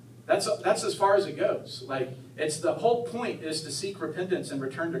 That's as far as it goes. Like, it's the whole point is to seek repentance and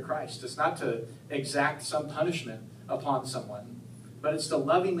return to Christ. It's not to exact some punishment upon someone, but it's to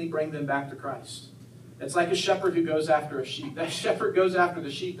lovingly bring them back to Christ. It's like a shepherd who goes after a sheep. That shepherd goes after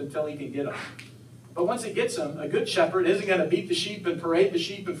the sheep until he can get them. But once he gets them, a good shepherd isn't going to beat the sheep and parade the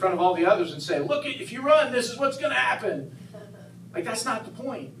sheep in front of all the others and say, look, if you run, this is what's going to happen. Like, that's not the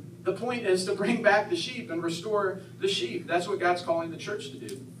point. The point is to bring back the sheep and restore the sheep. That's what God's calling the church to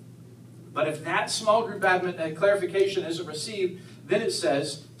do. But if that small group clarification isn't received, then it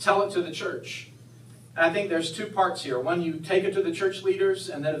says, tell it to the church. And I think there's 2 parts here. One, you take it to the church leaders,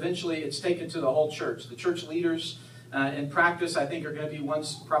 and then eventually it's taken to the whole church. The church leaders in practice, I think, are going to be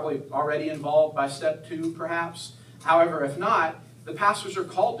ones probably already involved by step 2, perhaps. However, if not, the pastors are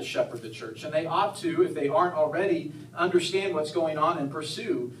called to shepherd the church, and they ought to, if they aren't already, understand what's going on and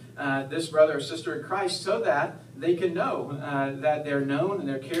pursue this brother or sister in Christ, so that they can know that they're known and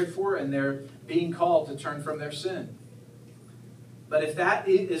they're cared for and they're being called to turn from their sin. But if that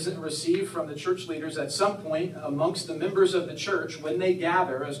isn't received from the church leaders at some point amongst the members of the church, when they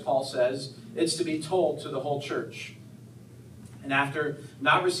gather, as Paul says, it's to be told to the whole church. And after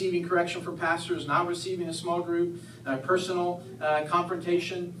not receiving correction from pastors, not receiving a small group, personal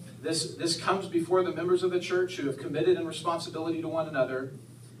confrontation, this comes before the members of the church who have committed in responsibility to one another.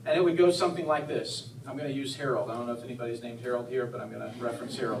 And it would go something like this. I'm going to use Harold. I don't know if anybody's named Harold here, but I'm going to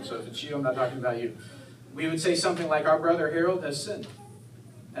reference Harold. So if it's you, I'm not talking about you. We would say something like, our brother Harold has sinned.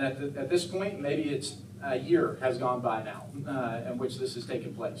 And at this point, maybe it's a year has gone by now in which this has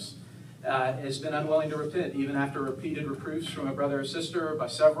taken place. Has been unwilling to repent, even after repeated reproofs from a brother or sister, or by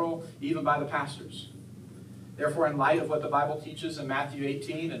several, even by the pastors. Therefore, in light of what the Bible teaches in Matthew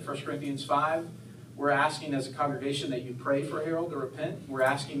 18 and 1 Corinthians 5, we're asking as a congregation that you pray for Harold to repent. We're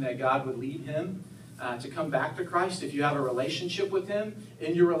asking that God would lead him to come back to Christ. If you have a relationship with him,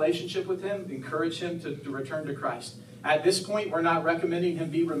 in your relationship with him, encourage him to return to Christ. At this point, we're not recommending him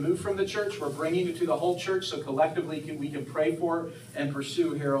be removed from the church. We're bringing it to the whole church so collectively we can pray for and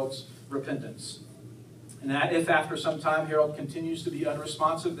pursue Harold's repentance. And that if after some time Harold continues to be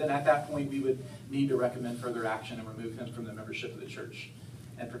unresponsive, then at that point we would need to recommend further action and remove him from the membership of the church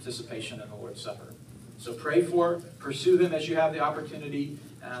and participation in the Lord's Supper. So pray for, pursue them as you have the opportunity,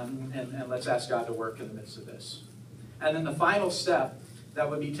 and let's ask God to work in the midst of this. And then the final step that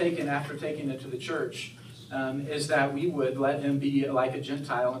would be taken after taking it to the church is that we would let him be like a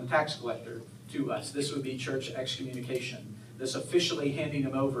Gentile and a tax collector to us. This would be church excommunication. This officially handing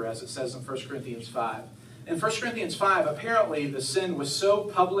him over, as it says in 1 Corinthians 5. in 1 Corinthians 5, apparently the sin was so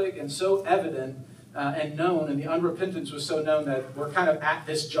public and so evident and known, and the unrepentance was so known that we're kind of at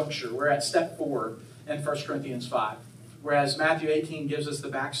this juncture. We're at step 4 in 1 Corinthians 5. Whereas Matthew 18 gives us the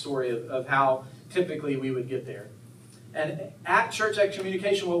backstory of how typically we would get there. And at Church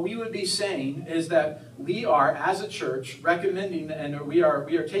Excommunication, what we would be saying is that we are, as a church, recommending and we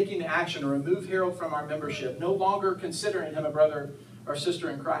are taking the action to remove Harold from our membership, no longer considering him a brother or sister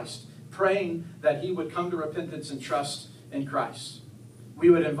in Christ, praying that he would come to repentance and trust in Christ. We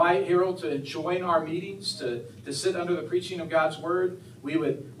would invite Harold to join our meetings, to sit under the preaching of God's Word. We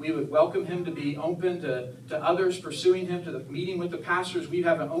would welcome him to be open to others pursuing him, to the meeting with the pastors. We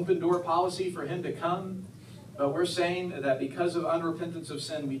have an open door policy for him to come. But we're saying that because of unrepentance of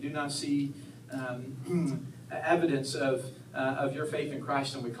sin, we do not see evidence of your faith in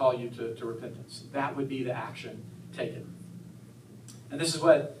Christ, and we call you to repentance. That would be the action taken. And this is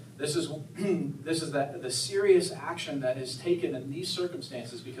the serious action that is taken in these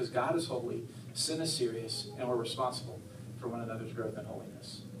circumstances because God is holy, sin is serious, and we're responsible for one another's growth in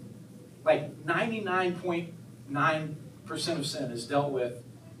holiness. Like 99.9% of sin is dealt with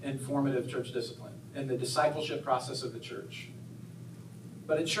in formative church discipline and the discipleship process of the church.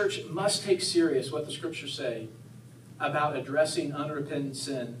 But a church must take serious what the Scriptures say about addressing unrepentant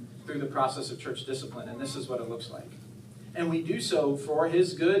sin through the process of church discipline, and this is what it looks like. And we do so for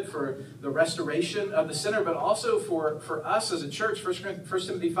His good, for the restoration of the sinner, but also for us as a church. 1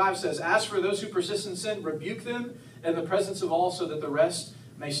 Timothy 5 says, "As for those who persist in sin, rebuke them in the presence of all so that the rest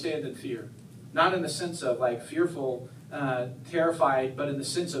may stand in fear." Not in the sense of like fearful, terrified, but in the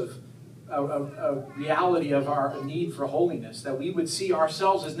sense of a reality of our need for holiness, that we would see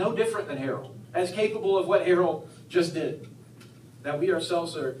ourselves as no different than Harold, as capable of what Harold just did. That we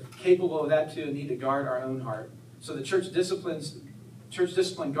ourselves are capable of that too and need to guard our own heart. So the church discipline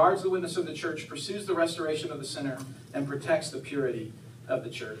guards the witness of the church, pursues the restoration of the sinner, and protects the purity of the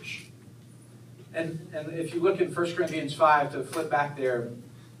church. And if you look in 1 Corinthians 5, to flip back there,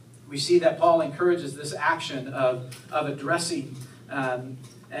 we see that Paul encourages this action of addressing and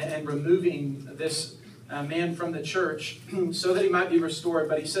removing this man from the church so that he might be restored.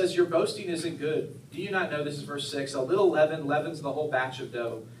 But he says, your boasting isn't good. Do you not know, this is verse 6, a little leaven leavens the whole batch of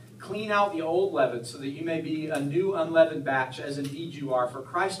dough. Clean out the old leaven so that you may be a new unleavened batch, as indeed you are. For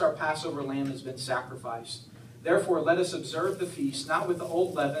Christ our Passover lamb has been sacrificed. Therefore let us observe the feast, not with the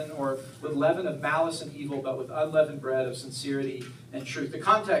old leaven or with leaven of malice and evil, but with unleavened bread of sincerity and truth. The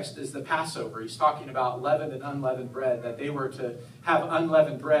context is the Passover. He's talking about leavened and unleavened bread, that they were to have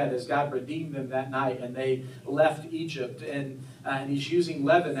unleavened bread as God redeemed them that night and they left Egypt. And he's using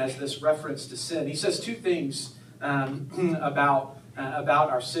leaven as this reference to sin. He says two things about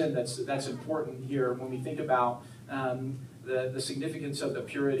our sin that's important here when we think about the significance of the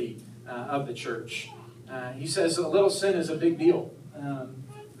purity of the church. He says a little sin is a big deal,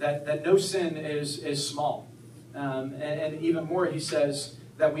 that no sin is small. And even more, he says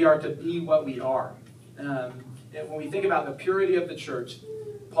that we are to be what we are. When we think about the purity of the church,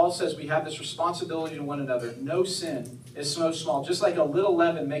 Paul says we have this responsibility to one another. No sin is so small. Just like a little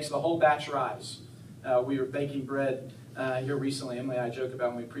leaven makes the whole batch rise. We were baking bread here recently. Emily and I joke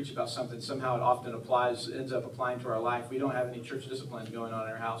about when we preach about something, somehow it often ends up applying to our life. We don't have any church discipline going on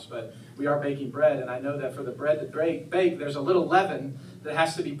in our house, but we are baking bread, and I know that for the bread to bake, there's a little leaven that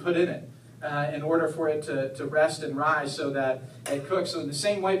has to be put in it in order for it to rest and rise so that it cooks. So in the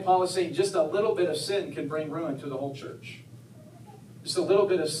same way, Paul is saying just a little bit of sin can bring ruin to the whole church. Just a little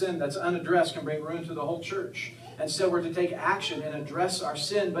bit of sin that's unaddressed can bring ruin to the whole church. And so we're to take action and address our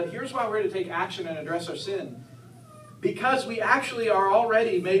sin. But here's why we're to take action and address our sin. Because we actually are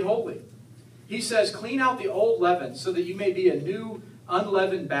already made holy. He says, clean out the old leaven so that you may be a new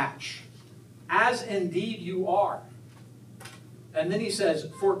unleavened batch, as indeed you are. And then he says,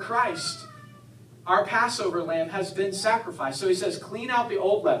 for Christ, our Passover lamb, has been sacrificed. So he says, clean out the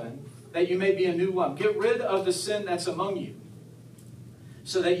old leaven that you may be a new lump. Get rid of the sin that's among you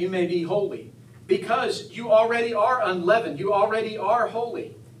so that you may be holy. Because you already are unleavened. You already are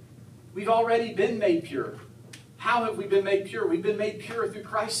holy. We've already been made pure. How have we been made pure? We've been made pure through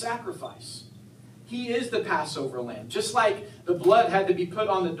Christ's sacrifice. He is the Passover lamb. Just like the blood had to be put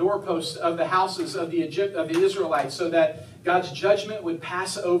on the doorposts of the houses of the Israelites so that God's judgment would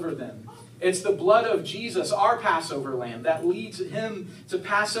pass over them. It's the blood of Jesus, our Passover lamb, that leads him to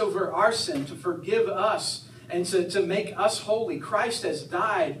pass over our sin, to forgive us, and to make us holy. Christ has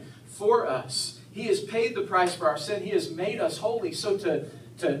died for us. He has paid the price for our sin. He has made us holy. So to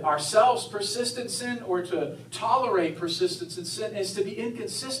ourselves persistent sin or to tolerate persistence in sin is to be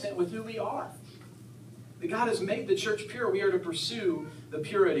inconsistent with who we are. That God has made the church pure. We are to pursue the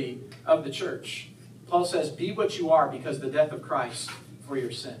purity of the church. Paul says, be what you are because of the death of Christ for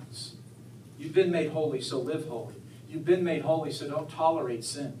your sins. You've been made holy, so live holy. You've been made holy, so don't tolerate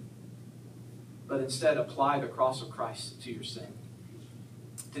sin, but instead apply the cross of Christ to your sin.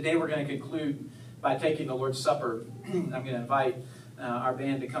 Today we're going to conclude by taking the Lord's Supper. I'm going to invite our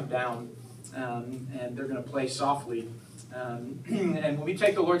band to come down, and they're going to play softly. And when we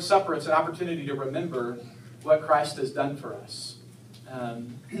take the Lord's Supper, it's an opportunity to remember what Christ has done for us.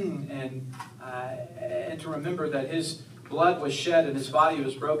 And to remember that His blood was shed and His body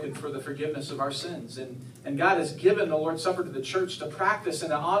was broken for the forgiveness of our sins. And God has given the Lord's Supper to the church to practice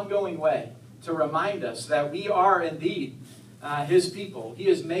in an ongoing way, to remind us that we are indeed His people. He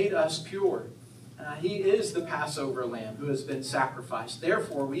has made us pure. He is the Passover lamb who has been sacrificed.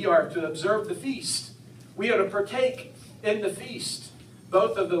 Therefore, we are to observe the feast. We are to partake in the feast,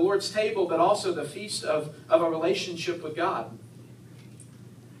 both of the Lord's table, but also the feast of a relationship with God.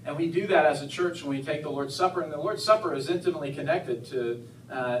 And we do that as a church when we take the Lord's Supper. And the Lord's Supper is intimately connected to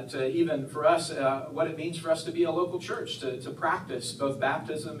even for us, what it means for us to be a local church, to practice both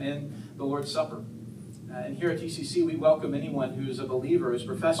baptism and the Lord's Supper. And here at TCC, we welcome anyone who is a believer, who's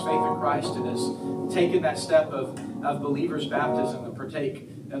professed faith in Christ, and has taken that step of believer's baptism and partake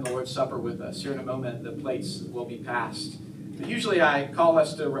in the Lord's Supper with us. Here in a moment, the plates will be passed. But usually I call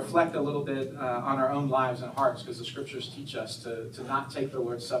us to reflect a little bit on our own lives and hearts, because the Scriptures teach us to not take the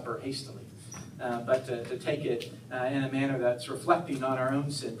Lord's Supper hastily, but to take it in a manner that's reflecting on our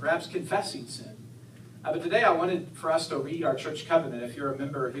own sin, perhaps confessing sin. But today I wanted for us to read our church covenant. If you're a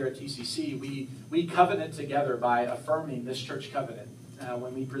member here at TCC, we covenant together by affirming this church covenant.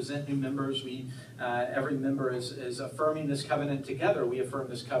 When we present new members, every member is affirming this covenant together. We affirm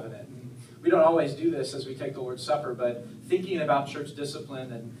this covenant. And we don't always do this as we take the Lord's Supper, but thinking about church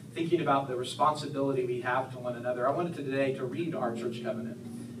discipline and thinking about the responsibility we have to one another, I wanted today to read our church covenant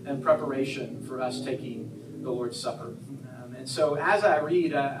in preparation for us taking the Lord's Supper. And so as I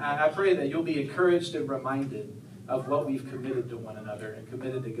read, I pray that you'll be encouraged and reminded of what we've committed to one another and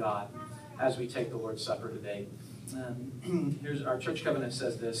committed to God as we take the Lord's Supper today. Here's our church covenant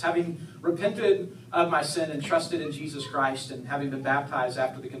says this: having repented of my sin and trusted in Jesus Christ, and having been baptized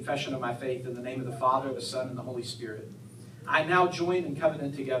after the confession of my faith in the name of the Father, the Son, and the Holy Spirit, I now join in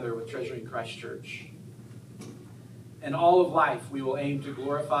covenant together with Treasuring Christ Church. In all of life, we will aim to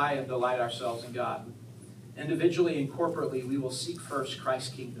glorify and delight ourselves in God. Individually and corporately, we will seek first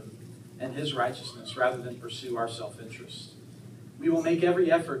Christ's kingdom and His righteousness rather than pursue our self-interest. We will make every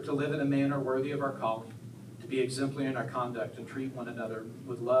effort to live in a manner worthy of our calling, to be exemplary in our conduct and treat one another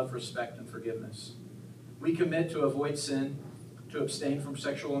with love, respect, and forgiveness. We commit to avoid sin, to abstain from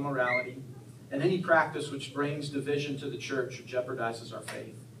sexual immorality, and any practice which brings division to the church or jeopardizes our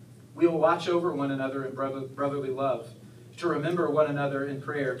faith. We will watch over one another in brotherly love, to remember one another in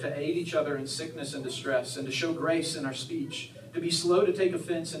prayer, to aid each other in sickness and distress, and to show grace in our speech, to be slow to take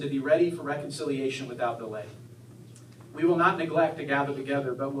offense, and to be ready for reconciliation without delay. We will not neglect to gather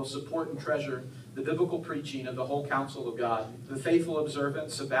together, but will support and treasure the biblical preaching of the whole counsel of God, the faithful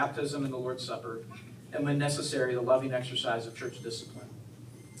observance of baptism and the Lord's Supper, and when necessary, the loving exercise of church discipline.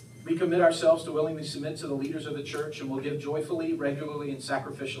 We commit ourselves to willingly submit to the leaders of the church, and will give joyfully, regularly, and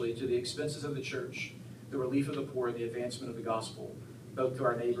sacrificially to the expenses of the church, the relief of the poor, and the advancement of the gospel, both to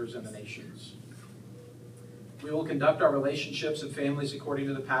our neighbors and the nations. We will conduct our relationships and families according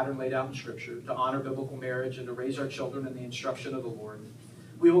to the pattern laid out in Scripture, to honor biblical marriage and to raise our children in the instruction of the Lord.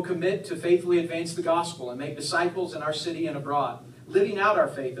 We will commit to faithfully advance the gospel and make disciples in our city and abroad, living out our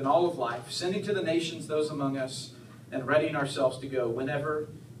faith in all of life, sending to the nations those among us, and readying ourselves to go whenever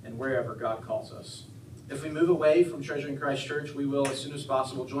and wherever God calls us. If we move away from Treasuring Christ Church, we will, as soon as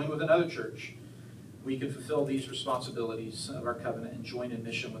possible, join with another church. We can fulfill these responsibilities of our covenant and join in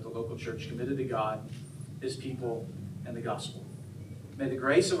mission with the local church committed to God, His people, and the gospel. May the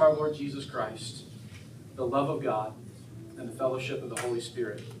grace of our Lord Jesus Christ, the love of God, and the fellowship of the Holy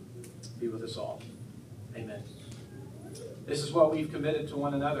Spirit be with us all. Amen. This is what we've committed to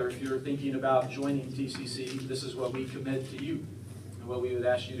one another. If you're thinking about joining TCC, this is what we commit to you and what we would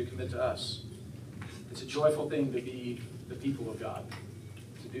ask you to commit to us. It's a joyful thing to be the people of God,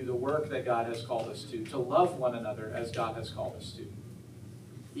 to do the work that God has called us to love one another as God has called us to.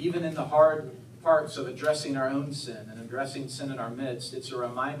 Even in the hard parts of addressing our own sin and addressing sin in our midst, it's a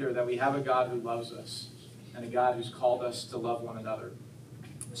reminder that we have a God who loves us and a God who's called us to love one another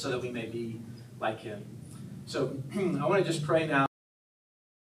so that we may be like Him. So I want to just pray now.